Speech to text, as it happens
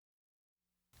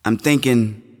I'm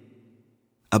thinking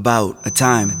about a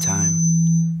time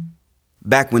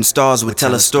back when stars would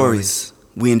tell us stories.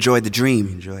 We enjoyed the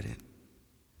dream.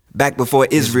 Back before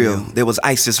Israel, there was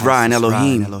Isis, Ra, and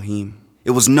Elohim.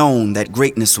 It was known that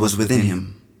greatness was within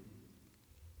him.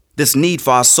 This need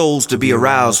for our souls to be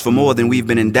aroused for more than we've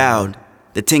been endowed.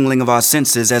 The tingling of our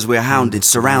senses as we're hounded,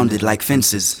 surrounded like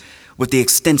fences, with the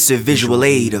extensive visual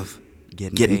aid of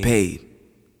getting paid.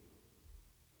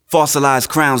 Fossilized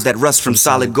crowns that rust from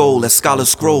solid gold as scholars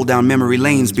scroll down memory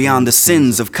lanes beyond the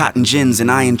sins of cotton gins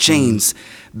and iron chains.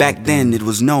 Back then it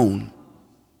was known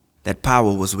that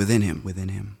power was within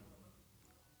him.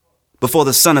 Before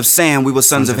the son of Sam, we were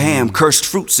sons of Ham. Cursed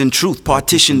fruits in truth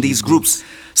partitioned these groups.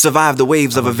 Survived the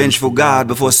waves of a vengeful God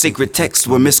before sacred texts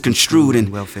were misconstrued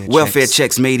and welfare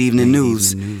checks made evening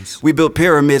news. We built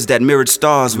pyramids that mirrored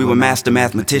stars. We were master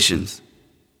mathematicians.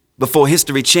 Before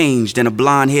history changed and a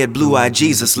blonde-haired, blue-eyed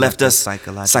Jesus left us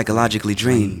psychologically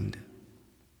drained.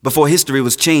 Before history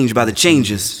was changed by the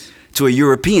changes to a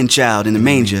European child in the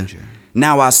manger.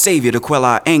 Now our Savior to quell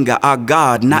our anger, our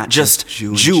God, not just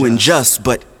Jew and just,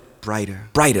 but brighter,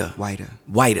 whiter,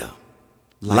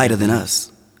 lighter than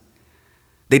us.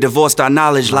 They divorced our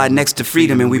knowledge, lied next to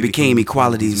freedom, and we became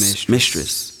equality's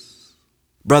mistress.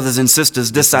 Brothers and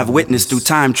sisters, this I've witnessed through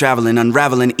time traveling,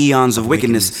 unraveling eons of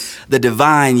wickedness. The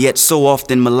divine, yet so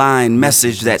often maligned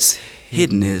message that's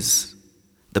hidden is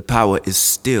the power is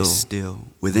still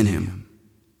within him.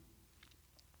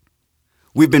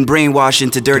 We've been brainwashed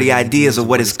into dirty ideas of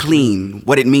what is clean,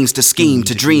 what it means to scheme,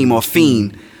 to dream or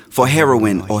fiend for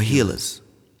heroin or healers.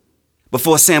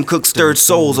 Before Sam Cooke stirred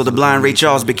souls or the blind Ray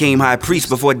Charles became high priest,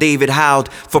 before David howled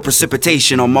for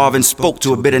precipitation or Marvin spoke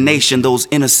to a bitter nation, those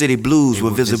inner city blues were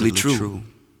visibly true.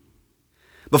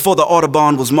 Before the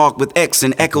Audubon was marked with X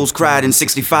and echoes cried in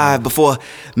 65, before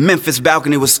Memphis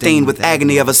balcony was stained with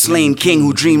agony of a slain king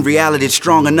who dreamed reality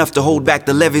strong enough to hold back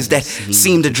the levees that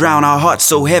seemed to drown our hearts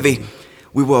so heavy,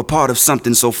 we were a part of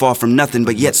something so far from nothing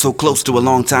but yet so close to a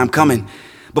long time coming.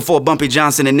 Before Bumpy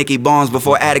Johnson and Nicky Barnes,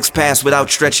 before addicts passed with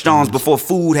outstretched arms, before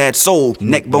food had soul,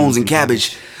 neck bones and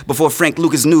cabbage, before Frank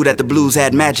Lucas knew that the blues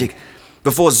had magic,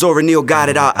 before Zora Neale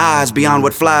guided our eyes beyond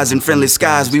what flies in friendly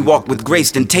skies, we walked with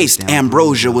grace and taste.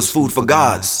 Ambrosia was food for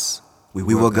gods.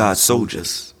 We were God's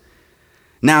soldiers.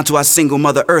 Now to our single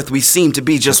mother earth we seem to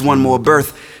be just one more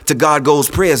birth. To God goes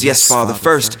prayers, yes Father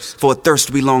first, for a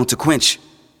thirst we long to quench.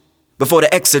 Before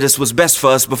the Exodus was best for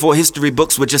us, before history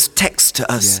books were just text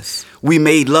to us, we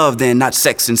made love then, not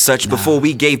sex and such. Before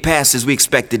we gave passes, we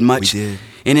expected much. And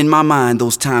in my mind,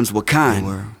 those times were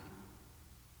kind.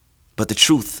 But the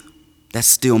truth, that's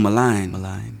still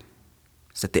malign,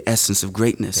 is that the essence of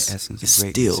greatness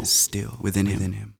is still within him.